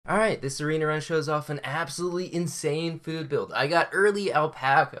Alright, this arena run shows off an absolutely insane food build. I got early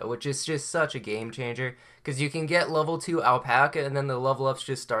alpaca, which is just such a game changer, because you can get level 2 alpaca and then the level ups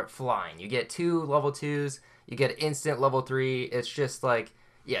just start flying. You get 2 level 2s, you get instant level 3, it's just like,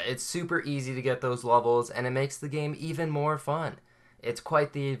 yeah, it's super easy to get those levels, and it makes the game even more fun. It's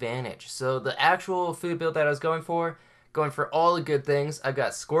quite the advantage. So the actual food build that I was going for all the good things. I've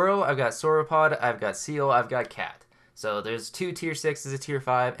got squirrel, I've got sauropod, I've got seal, I've got cat. So there's two tier 6s, a tier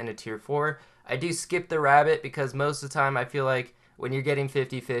 5, and a tier 4. I do skip the rabbit because most of the time I feel like when you're getting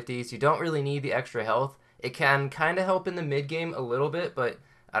 50-50s, you don't really need the extra health. It can kind of help in the mid game a little bit, but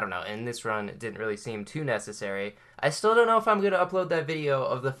I don't know. In this run, it didn't really seem too necessary. I still don't know if I'm going to upload that video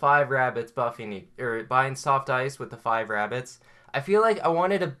of the 5 rabbits buffing or buying soft ice with the 5 rabbits. I feel like I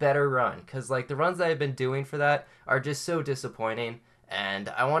wanted a better run because like the runs that I've been doing for that are just so disappointing. And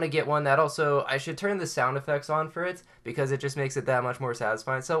I want to get one that also, I should turn the sound effects on for it because it just makes it that much more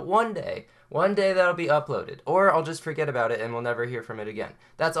satisfying. So one day that'll be uploaded. Or I'll just forget about it and we'll never hear from it again.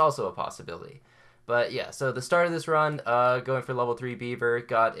 That's also a possibility. But yeah, so the start of this run, going for level 3 beaver,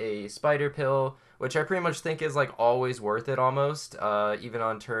 got a spider pill, which I pretty much think is like always worth it almost, even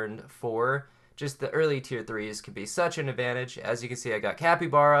on turn 4. Just the early tier 3s can be such an advantage. As you can see, I got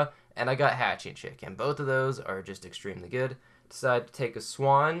capybara and I got hatching chick, and both of those are just extremely good. Decide to take a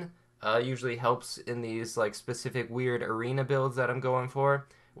swan. Usually helps in these like specific weird arena builds that I'm going for,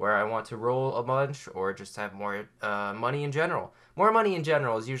 where I want to roll a bunch or just have more money in general. More money in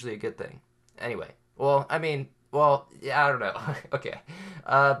general is usually a good thing. Anyway, yeah, I don't know. Okay,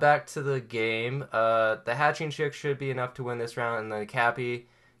 back to the game. The hatching chick should be enough to win this round, and the cappy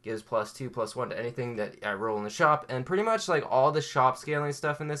gives +2, +1 to anything that I roll in the shop, and pretty much like all the shop scaling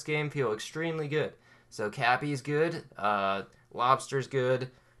stuff in this game feel extremely good. So cappy's good. Lobster's good.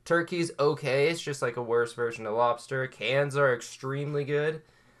 Turkey's okay. It's just like a worse version of lobster. Cans are extremely good.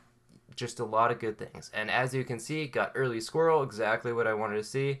 Just a lot of good things. And as you can see, got early squirrel, exactly what I wanted to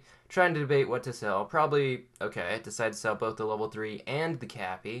see. Trying to debate what to sell. Probably, okay, decide to sell both the level 3 and the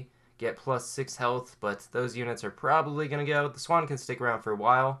cappy. Get +6 health, but those units are probably going to go. The swan can stick around for a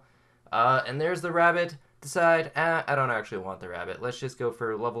while. And there's the rabbit. Decide, I don't actually want the rabbit. Let's just go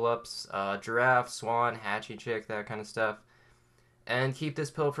for level ups. Giraffe, swan, hatching chick, that kind of stuff. And keep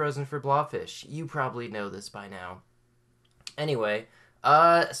this pill frozen for blobfish. You probably know this by now. Anyway,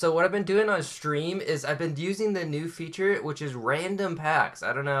 so what I've been doing on stream is I've been using the new feature, which is random packs.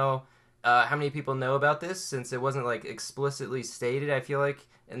 I don't know how many people know about this, since it wasn't like explicitly stated, I feel like,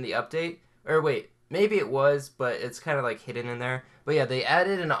 in the update. Or wait, maybe it was, but it's kind of like hidden in there. But yeah, they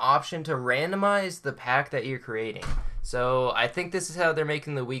added an option to randomize the pack that you're creating. So I think this is how they're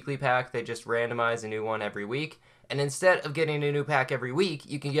making the weekly pack. They just randomize a new one every week. And instead of getting a new pack every week,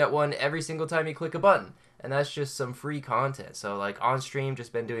 you can get one every single time you click a button. And that's just some free content. So like on stream,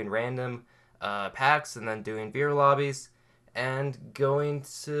 just been doing random packs and then doing beer lobbies and going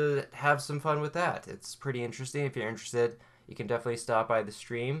to have some fun with that. It's pretty interesting. If you're interested, you can definitely stop by the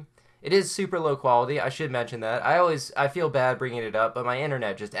stream. It is super low quality. I should mention that. I feel bad bringing it up, but my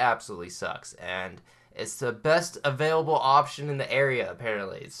internet just absolutely sucks. And it's the best available option in the area,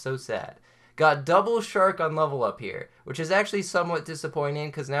 apparently. It's so sad. Got double shark on level up here, which is actually somewhat disappointing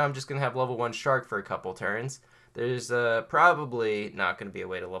because now I'm just going to have level 1 shark for a couple turns. There's probably not going to be a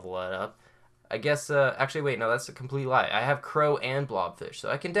way to level that up. I guess, actually, wait, no, that's a complete lie. I have crow and blobfish, so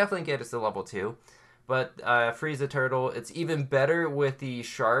I can definitely get it to level 2. But freeze the turtle. It's even better with the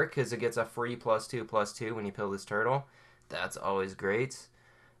shark because it gets a free +2/+2 when you kill this turtle. That's always great.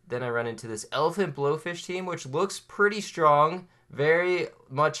 Then I run into this elephant blowfish team, which looks pretty strong. Very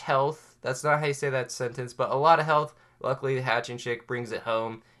much health. That's not how you say that sentence, but a lot of health. Luckily, the hatching chick brings it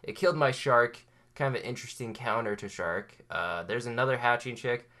home. It killed my shark. Kind of an interesting counter to shark. There's another hatching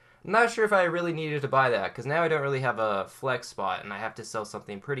chick. I'm not sure if I really needed to buy that, because now I don't really have a flex spot, and I have to sell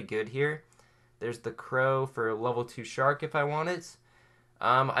something pretty good here. There's the crow for level 2 shark if I want it.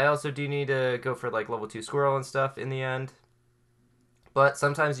 I also do need to go for like level 2 squirrel and stuff in the end. But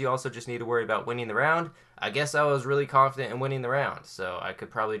sometimes you also just need to worry about winning the round. I guess I was really confident in winning the round, so I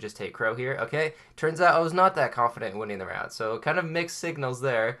could probably just take crow here. Okay, turns out I was not that confident in winning the round, so kind of mixed signals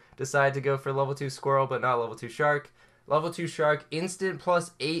there. Decided to go for level 2 squirrel, but not level 2 shark. Level 2 shark, instant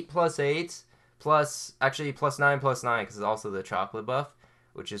 +8/+8, actually +9/+9, because it's also the chocolate buff,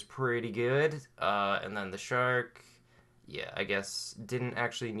 which is pretty good. And then the shark, yeah, I guess didn't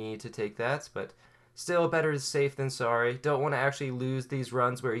actually need to take that, but still better safe than sorry. Don't want to actually lose these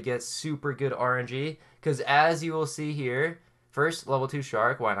runs where you get super good RNG, because as you will see here, first, level 2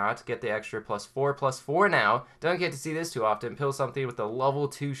 shark, why not? Get the extra +4/+4 now. Don't get to see this too often. Pill something with a level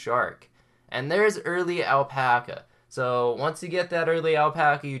 2 shark. And there's early alpaca. So once you get that early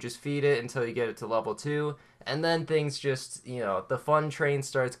alpaca, you just feed it until you get it to level 2, and then things just, the fun train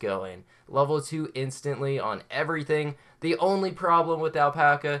starts going. Level 2 instantly on everything. The only problem with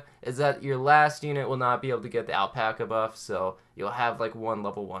alpaca is that your last unit will not be able to get the alpaca buff, so you'll have like one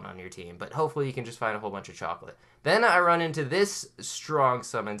level 1 on your team, but hopefully you can just find a whole bunch of chocolate. Then I run into this strong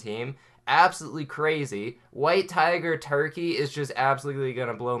summon team. Absolutely crazy. White tiger turkey is just absolutely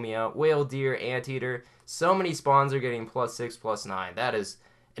gonna blow me out. Whale deer anteater. So many spawns are getting +6, +9. That is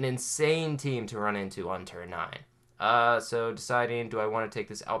an insane team to run into on turn 9. So deciding, do I want to take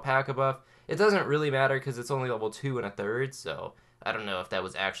this alpaca buff? It doesn't really matter because it's only level 2 and a third, so I don't know if that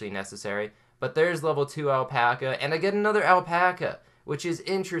was actually necessary. But there's level 2 alpaca, and I get another alpaca, which is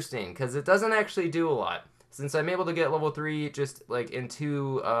interesting because it doesn't actually do a lot. Since I'm able to get level 3 just like in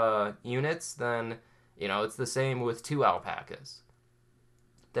 2 units, then, it's the same with 2 alpacas.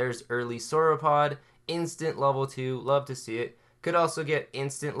 There's early sauropod, instant level 2, love to see it. Could also get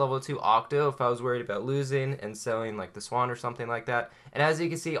instant level 2 Octo if I was worried about losing and selling like the Swan or something like that. And as you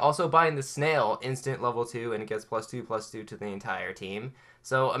can see, also buying the Snail, instant level 2, and it gets +2/+2 to the entire team.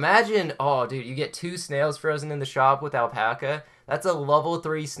 So imagine, oh dude, you get 2 snails frozen in the shop with Alpaca. That's a level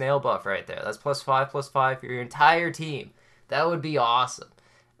 3 snail buff right there. That's +5/+5 for your entire team. That would be awesome.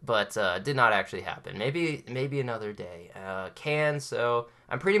 But did not actually happen. Maybe another day. So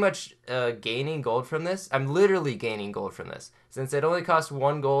I'm pretty much gaining gold from this. I'm literally gaining gold from this. Since it only costs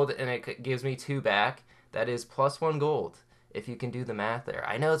 1 gold and it gives me 2 back, that is +1 gold, if you can do the math there.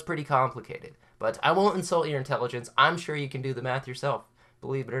 I know it's pretty complicated, but I won't insult your intelligence. I'm sure you can do the math yourself,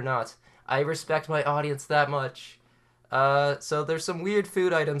 believe it or not. I respect my audience that much. So there's some weird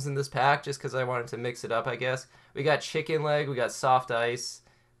food items in this pack just because I wanted to mix it up, I guess. We got chicken leg, we got soft ice,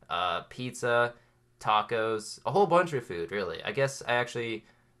 pizza, tacos, a whole bunch of food, really. I guess I actually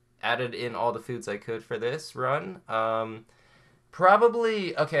added in all the foods I could for this run.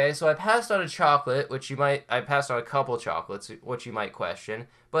 Probably, okay, so I passed on a chocolate, I passed on a couple chocolates, which you might question,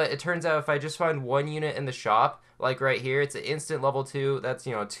 but it turns out if I just find 1 unit in the shop, like right here, it's an instant level 2, that's,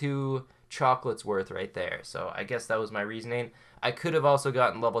 2 chocolates worth right there, so I guess that was my reasoning. I could have also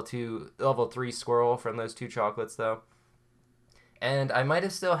gotten level 3 squirrel from those 2 chocolates, though. And I might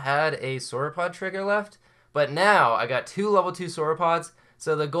have still had a sauropod trigger left, but now I got 2 level 2 sauropods.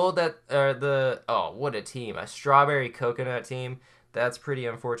 So the gold oh, what a team. A strawberry coconut team. That's pretty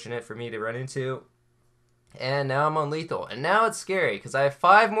unfortunate for me to run into. And now I'm on lethal. And now it's scary because I have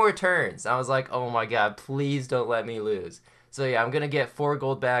 5 more turns. I was like, oh my god, please don't let me lose. So yeah, I'm going to get 4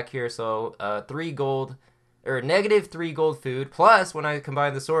 gold back here. So 3 gold, or -3 gold food. Plus, when I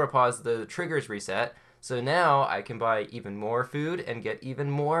combine the sauropods, the triggers reset. So now I can buy even more food and get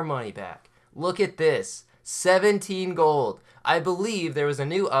even more money back. Look at this. 17 gold. I believe there was a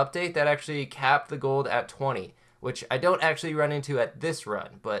new update that actually capped the gold at 20, which I don't actually run into at this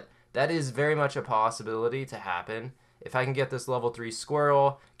run, but that is very much a possibility to happen. If I can get this level 3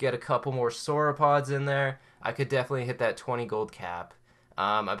 squirrel, get a couple more sauropods in there, I could definitely hit that 20 gold cap.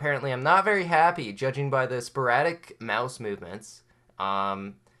 Apparently I'm not very happy, judging by the sporadic mouse movements.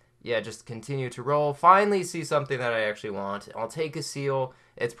 Yeah, just continue to roll. Finally see something that I actually want. I'll take a seal.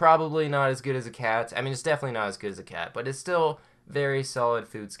 It's probably not as good as a cat. I mean, it's definitely not as good as a cat, but it's still very solid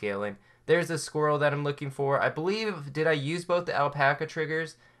food scaling. There's a squirrel that I'm looking for. I believe, did I use both the alpaca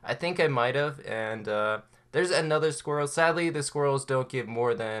triggers? I think I might have, and there's another squirrel. Sadly, the squirrels don't give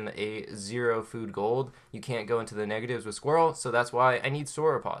more than a 0 food gold. You can't go into the negatives with squirrel, so that's why I need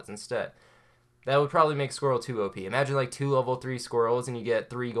sauropods instead. That would probably make Squirrel 2 OP. Imagine like 2 level 3 squirrels and you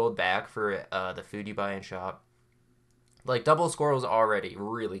get 3 gold back for the food you buy in shop. Like double squirrel's already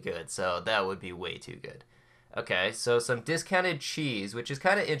really good, so that would be way too good. Okay, so some discounted cheese, which is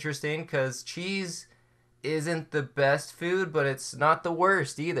kind of interesting because cheese isn't the best food, but it's not the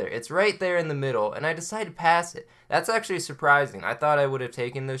worst either. It's right there in the middle, and I decided to pass it. That's actually surprising. I thought I would have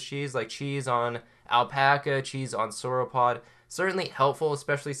taken those cheese, like cheese on alpaca, cheese on sauropod. Certainly helpful,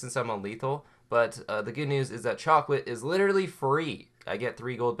 especially since I'm on lethal. But the good news is that chocolate is literally free. I get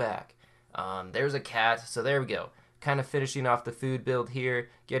 3 gold back. There's a cat, so there we go. Kind of finishing off the food build here.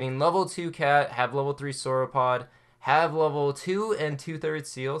 Getting level 2 cat, have level 3 sauropod, have level 2 and 2/3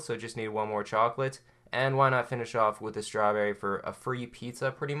 seal, so just need 1 more chocolate. And why not finish off with a strawberry for a free pizza,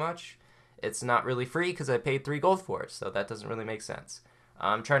 pretty much? It's not really free because I paid 3 gold for it, so that doesn't really make sense.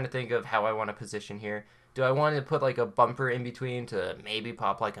 I'm trying to think of how I want to position here. Do I want to put like a bumper in between to maybe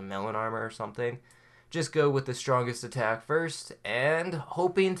pop like a melon armor or something? Just go with the strongest attack first and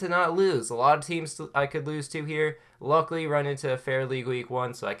hoping to not lose. A lot of teams I could lose to here. Luckily run into a fairly weak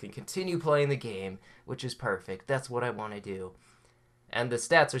one so I can continue playing the game, which is perfect. That's what I want to do. And the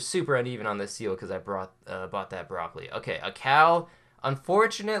stats are super uneven on this seal because I bought that broccoli. Okay, a cow.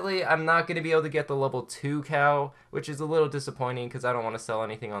 Unfortunately, I'm not going to be able to get the level 2 cow, which is a little disappointing because I don't want to sell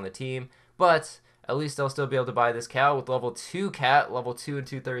anything on the team. But at least I'll still be able to buy this cow with level 2 cat, level 2 and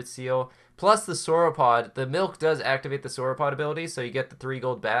 2/3 seal, plus the sauropod. The milk does activate the sauropod ability, so you get the 3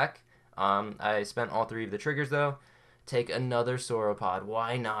 gold back. I spent all 3 of the triggers though. Take another sauropod,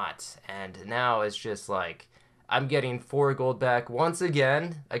 why not? And now it's just like, I'm getting 4 gold back once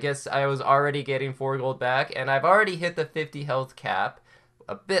again. I guess I was already getting 4 gold back, and I've already hit the 50 health cap.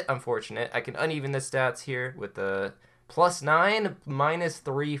 A bit unfortunate. I can uneven the stats here with the +9,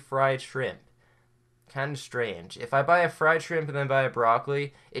 -3 fried shrimp. Kind of strange. If I buy a fried shrimp and then buy a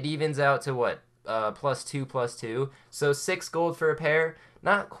broccoli, it evens out to what? +2, +2. So 6 gold for a pair.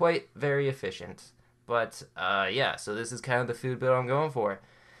 Not quite very efficient. But yeah, so this is kind of the food build I'm going for.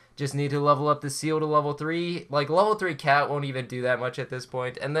 Just need to level up the seal to level 3. Like, level 3 cat won't even do that much at this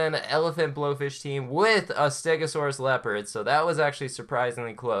point. And then elephant blowfish team with a stegosaurus leopard. So that was actually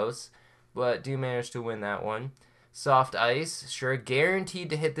surprisingly close. But do manage to win that one. Soft ice, sure, guaranteed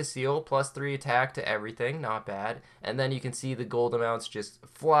to hit the seal. +3 attack to everything, not bad. And then you can see the gold amounts just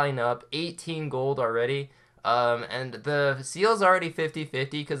flying up. 18 gold already. And the seal's already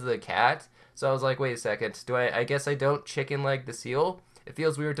 50-50 because of the cat. So I was like, wait a second, I guess I don't chicken leg the seal? It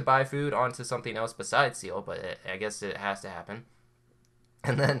feels weird to buy food onto something else besides seal, but I guess it has to happen.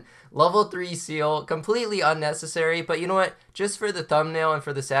 And then level 3 seal, completely unnecessary, but you know what? Just for the thumbnail and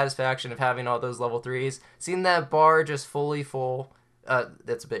for the satisfaction of having all those level 3s, seeing that bar just fully full,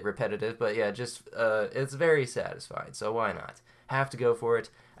 that's a bit repetitive, but yeah, just, it's very satisfying, so why not? Have to go for it.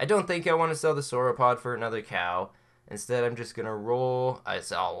 I don't think I want to sell the sauropod for another cow. Instead, I'm just going to roll. I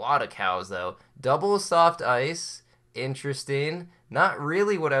saw a lot of cows, though. Double soft ice. Interesting. Not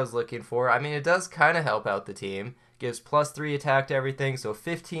really what I was looking for. I mean, it does kind of help out the team. Gives +3 attack to everything, so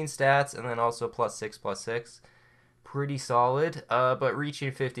 15 stats, and then also +6/+6. Pretty solid, but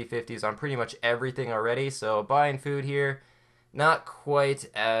reaching 50-50s on pretty much everything already, so buying food here, not quite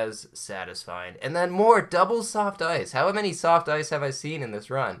as satisfying. And then more double soft ice. How many soft ice have I seen in this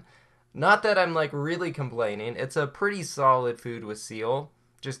run? Not that I'm like really complaining. It's a pretty solid food with seal.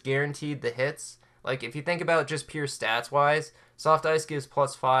 Just guaranteed the hits. Like if you think about just pure stats wise, soft ice gives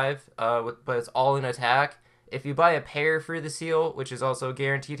 +5, but it's all in attack. If you buy a pair for the seal, which is also a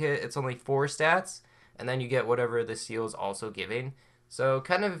guaranteed hit, it's only 4 stats, and then you get whatever the seal is also giving. So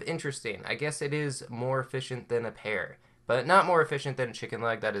kind of interesting. I guess it is more efficient than a pair, but not more efficient than a chicken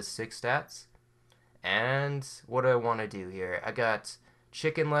leg. That is 6 stats. And what do I want to do here? I got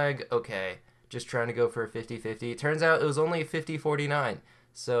chicken leg, okay, just trying to go for a 50-50. Turns out it was only 50-49,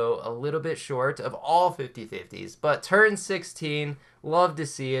 so a little bit short of all 50-50s. But turn 16, love to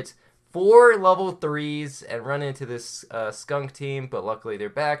see it. 4 level 3s and run into this skunk team, but luckily their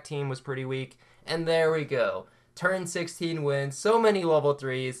back team was pretty weak. And there we go. Turn 16 wins, so many level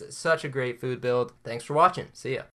 3s, such a great food build. Thanks for watching, see ya.